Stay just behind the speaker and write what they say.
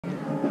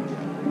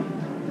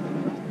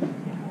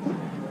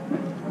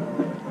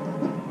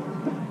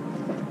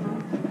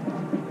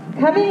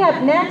Coming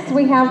up next,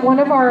 we have one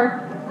of our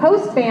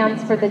host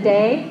bands for the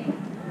day,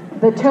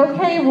 the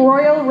Tokay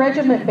Royal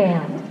Regiment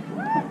Band.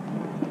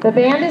 The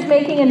band is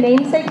making a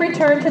namesake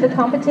return to the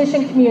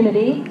competition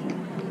community.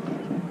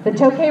 The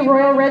Tokay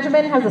Royal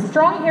Regiment has a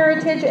strong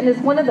heritage and is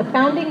one of the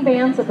founding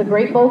bands of the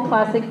Great Bowl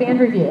Classic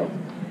Band Review.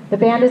 The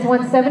band has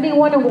won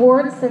 71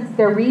 awards since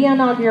their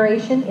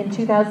re-inauguration in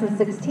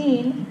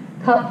 2016.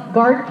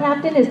 Guard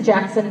captain is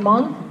Jackson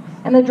Monk,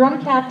 and the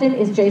drum captain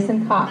is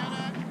Jason Cox.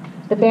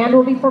 The band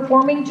will be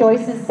performing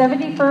Joyce's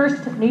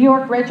 71st New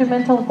York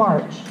Regimental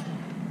March.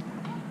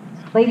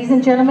 Ladies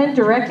and gentlemen,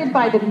 directed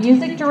by the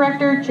music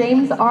director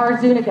James R.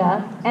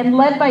 Zuniga and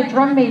led by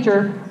drum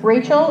major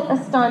Rachel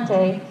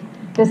Estante,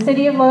 the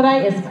City of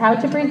Lodi is proud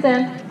to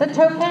present the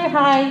Tokay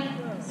High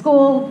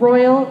School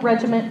Royal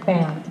Regiment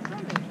Band.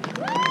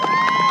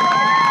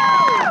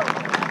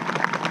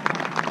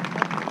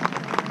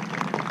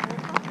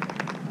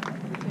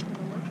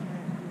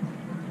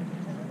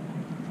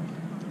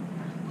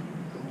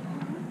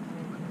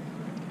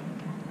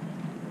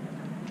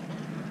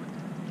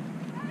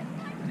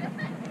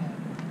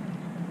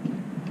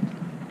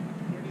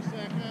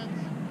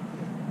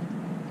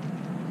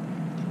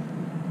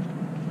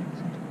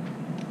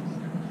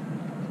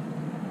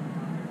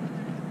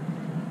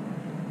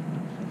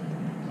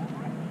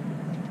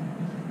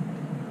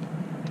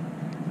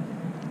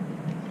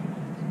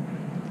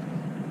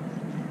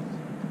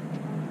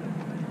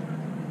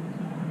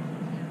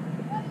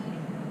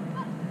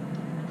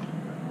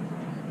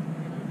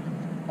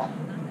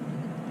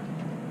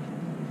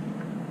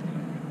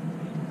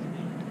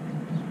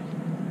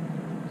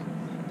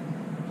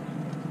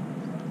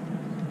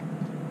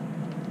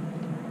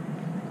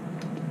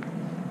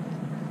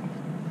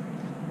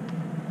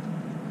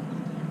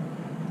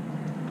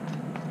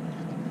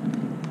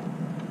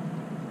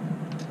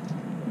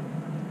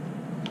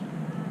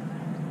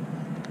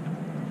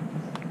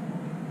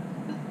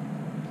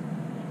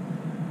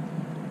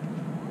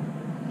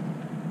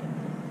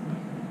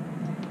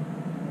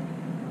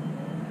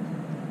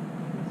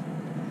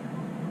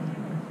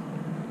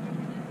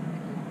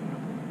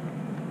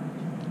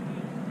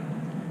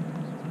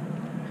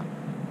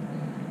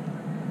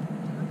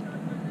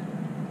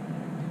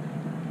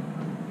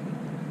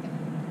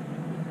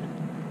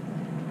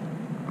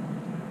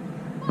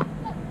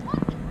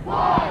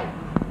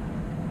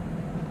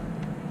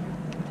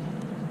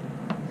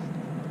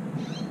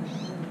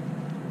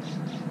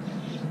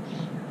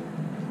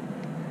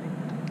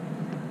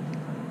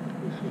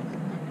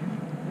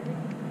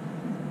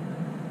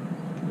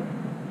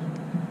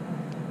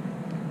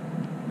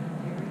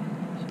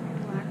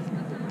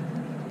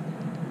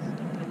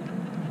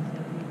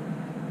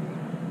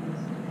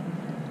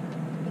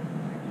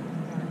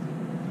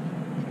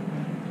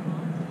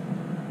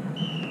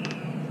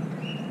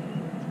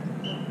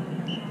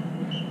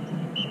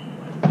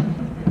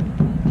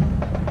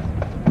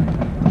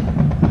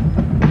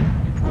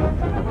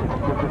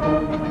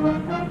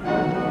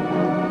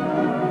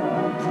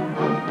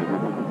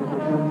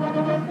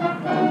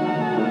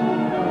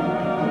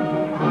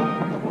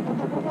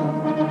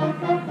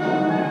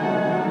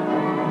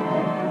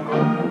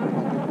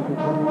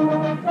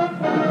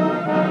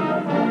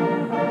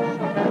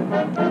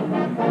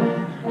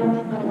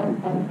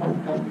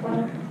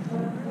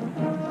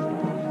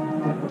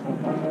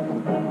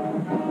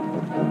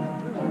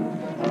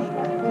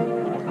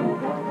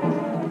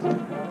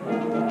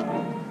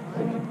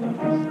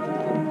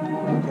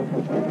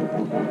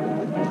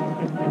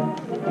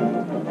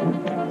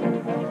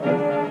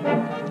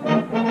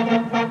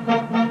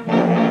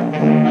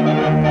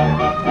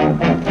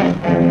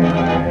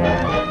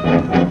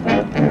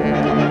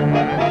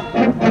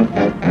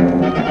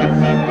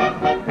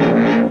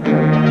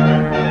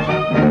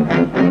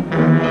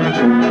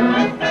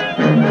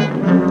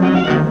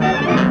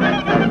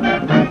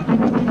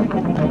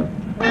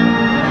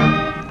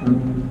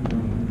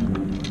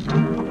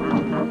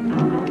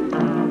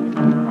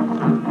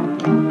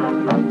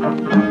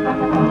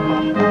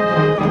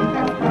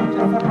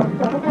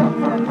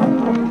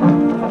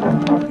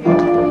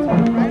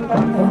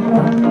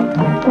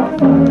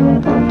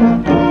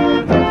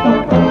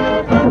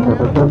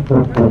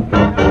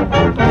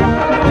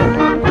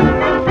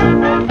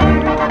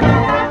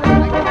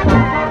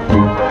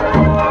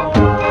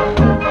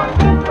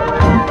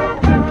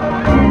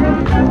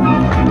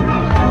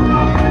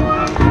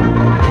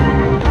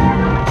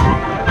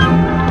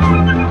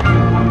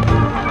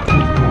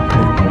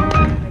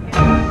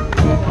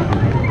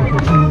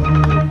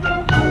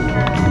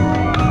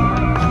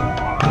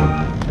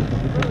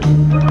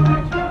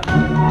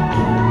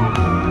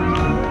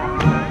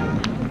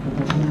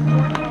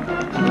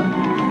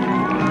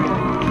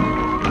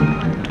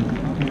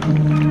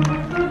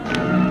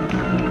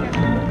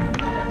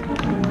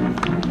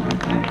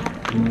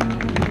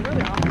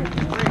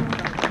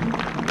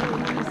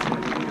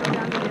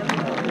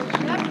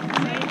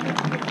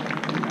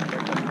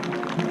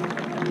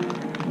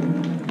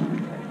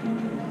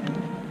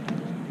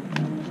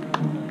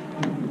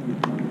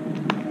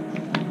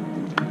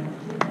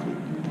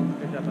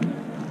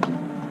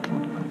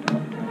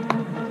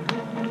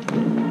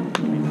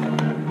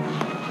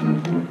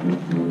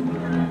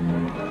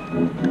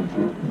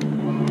 Thank you.